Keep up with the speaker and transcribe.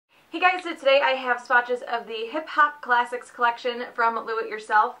Hey guys, so today I have swatches of the Hip Hop Classics collection from Do It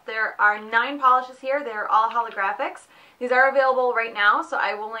Yourself. There are 9 polishes here. They're all holographics. These are available right now, so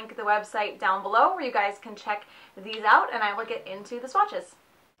I will link the website down below where you guys can check these out, and I will get into the swatches.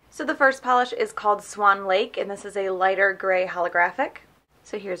 So the first polish is called Swan Lake, and this is a lighter gray holographic.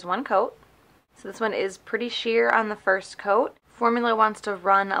 So here's one coat. So this one is pretty sheer on the first coat. Formula wants to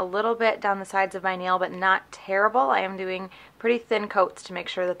run a little bit down the sides of my nail, but not terrible. I am doing pretty thin coats to make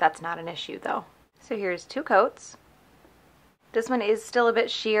sure that that's not an issue though. So here's 2 coats. This one is still a bit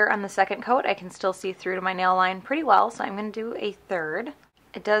sheer on the second coat. I can still see through to my nail line pretty well, so I'm going to do a third.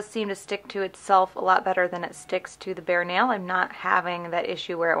 It does seem to stick to itself a lot better than it sticks to the bare nail. I'm not having that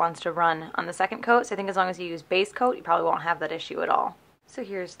issue where it wants to run on the second coat, so I think as long as you use base coat, you probably won't have that issue at all. So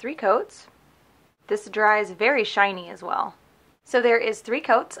here's 3 coats. This dries very shiny as well. So there is 3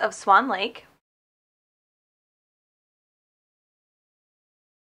 coats of Swan Lake.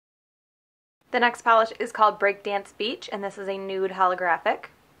 The next polish is called Breakdance Beach, and this is a nude holographic.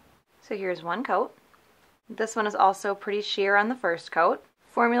 So here's 1 coat. This one is also pretty sheer on the first coat.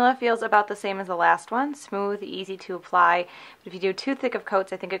 Formula feels about the same as the last one, smooth, easy to apply, but if you do too thick of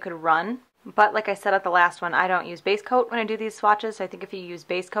coats, I think it could run. But like I said at the last one, I don't use base coat when I do these swatches, so I think if you use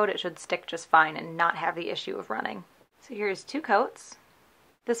base coat, it should stick just fine and not have the issue of running. So here's 2 coats.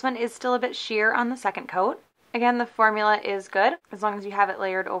 This one is still a bit sheer on the second coat. Again, the formula is good as long as you have it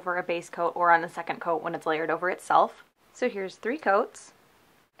layered over a base coat or on the second coat when it's layered over itself. So here's 3 coats,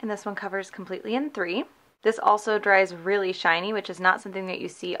 and this one covers completely in 3. This also dries really shiny, which is not something that you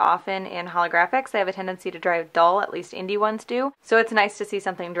see often in holographics. They have a tendency to dry dull, at least indie ones do. So it's nice to see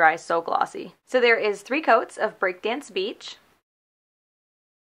something dry so glossy. So there is 3 coats of Breakdance Beach.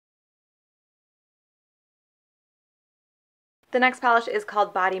 The next polish is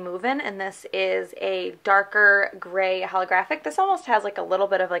called Movin, and this is a darker gray holographic. This almost has like a little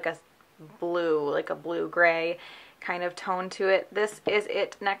bit of like a blue-gray kind of tone to it. This is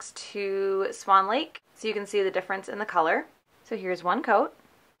it next to Swan Lake, so you can see the difference in the color. So here's 1 coat.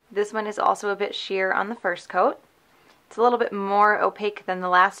 This one is also a bit sheer on the first coat. It's a little bit more opaque than the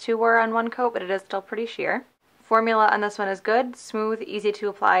last 2 were on 1 coat, but it is still pretty sheer. Formula on this one is good, smooth, easy to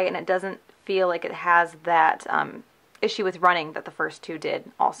apply, and it doesn't feel like it has that issue with running that the first 2 did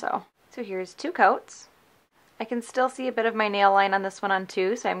also. So here's 2 coats. I can still see a bit of my nail line on this one on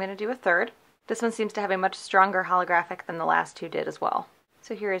 2, so I'm going to do a third. This one seems to have a much stronger holographic than the last 2 did as well.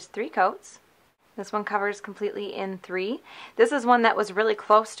 So here is 3 coats. This one covers completely in 3. This is one that was really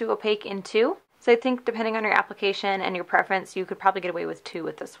close to opaque in 2, so I think depending on your application and your preference, you could probably get away with 2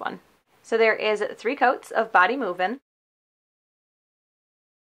 with this one. So there is 3 coats of Movin.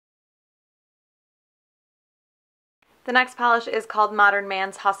 The next polish is called Modern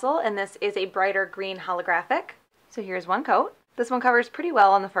Man's Hustle, and this is a brighter green holographic. So here's 1 coat. This one covers pretty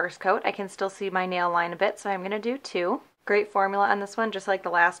well on the first coat. I can still see my nail line a bit, so I'm going to do 2. Great formula on this one, just like the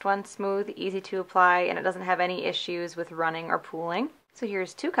last one. Smooth, easy to apply, and it doesn't have any issues with running or pooling. So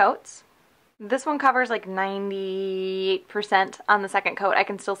here's 2 coats. This one covers like 98% on the second coat. I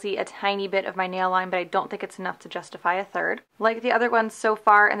can still see a tiny bit of my nail line, but I don't think it's enough to justify a third. Like the other ones so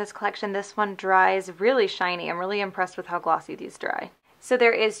far in this collection, this one dries really shiny. I'm really impressed with how glossy these dry. So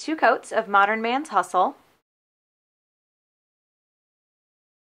there is 2 coats of Modern Man's Hustle.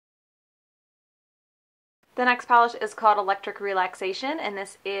 The next polish is called Electric Relaxation, and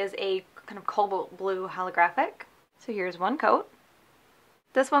this is a kind of cobalt blue holographic. So here's 1 coat.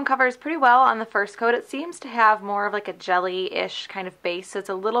 This one covers pretty well on the first coat. It seems to have more of like a jelly-ish kind of base, so it's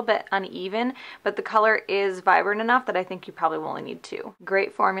a little bit uneven, but the color is vibrant enough that I think you probably will only need 2.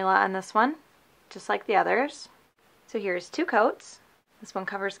 Great formula on this one, just like the others. So here's 2 coats. This one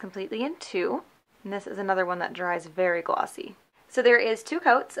covers completely in 2, and this is another one that dries very glossy. So there is 2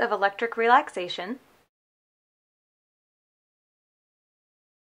 coats of Electric Relaxation.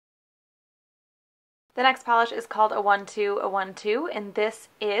 The next polish is called Awonetwo, and this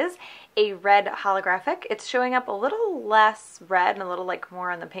is a red holographic. It's showing up a little less red and a little like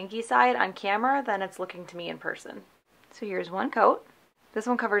more on the pinky side on camera than it's looking to me in person. So here's 1 coat. This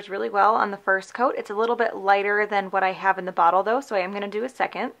one covers really well on the first coat. It's a little bit lighter than what I have in the bottle though, so I am going to do a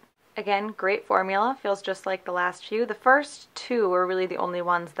second. Again, great formula, feels just like the last few. The first 2 were really the only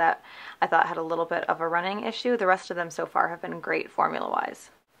ones that I thought had a little bit of a running issue. The rest of them so far have been great formula-wise.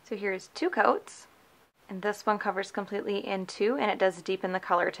 So here's 2 coats. And this one covers completely in 2, and it does deepen the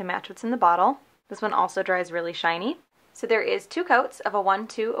color to match what's in the bottle. This one also dries really shiny. So there is 2 coats of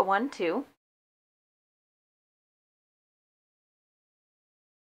Awonetwo.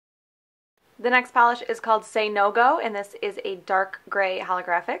 The next polish is called Say No Go, and this is a dark gray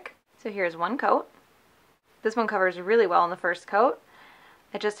holographic. So here's 1 coat. This one covers really well in the first coat.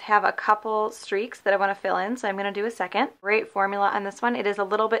 I just have a couple streaks that I want to fill in, so I'm going to do a second. Great formula on this one. It is a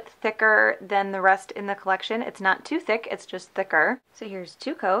little bit thicker than the rest in the collection. It's not too thick, it's just thicker. So here's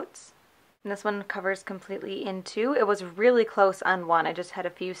 2 coats. And this one covers completely in 2. It was really close on 1. I just had a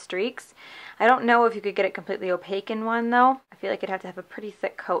few streaks. I don't know if you could get it completely opaque in 1 though. I feel like you'd have to have a pretty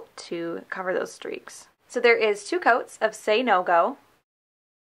thick coat to cover those streaks. So there is 2 coats of Say No Go.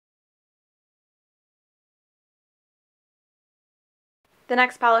 The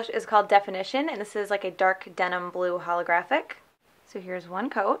next polish is called Definition, and this is like a dark denim blue holographic. So here's 1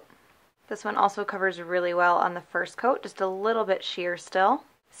 coat. This one also covers really well on the first coat, just a little bit sheer still.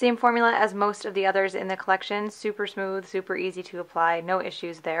 Same formula as most of the others in the collection, super smooth, super easy to apply, no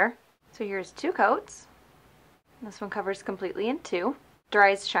issues there. So here's 2 coats. This one covers completely in 2.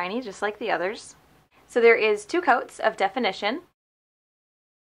 Dries shiny just like the others. So there is 2 coats of Definition.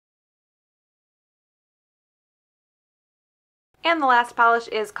 And the last polish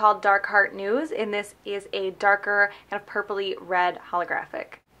is called Dark Heart News, and this is a darker kind of purpley red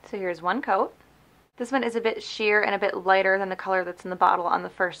holographic. So here's 1 coat. This one is a bit sheer and a bit lighter than the color that's in the bottle on the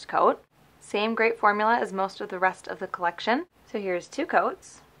first coat. Same great formula as most of the rest of the collection. So here's 2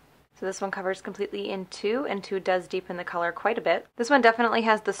 coats. So this one covers completely in 2, and 2 does deepen the color quite a bit. This one definitely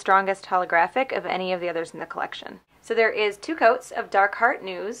has the strongest holographic of any of the others in the collection. So there is 2 coats of Dark Heart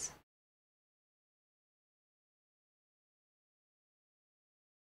News.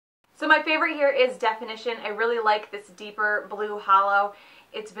 So my favorite here is Definition. I really like this deeper blue hollow.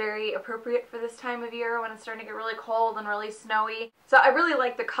 It's very appropriate for this time of year when it's starting to get really cold and really snowy. So I really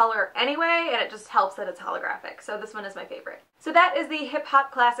like the color anyway, and it just helps that it's holographic. So this one is my favorite. So that is the Hip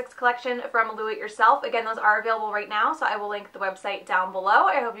Hop Classics collection from Do It Yourself. Again, those are available right now, so I will link the website down below.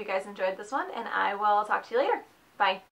 I hope you guys enjoyed this one, and I will talk to you later. Bye.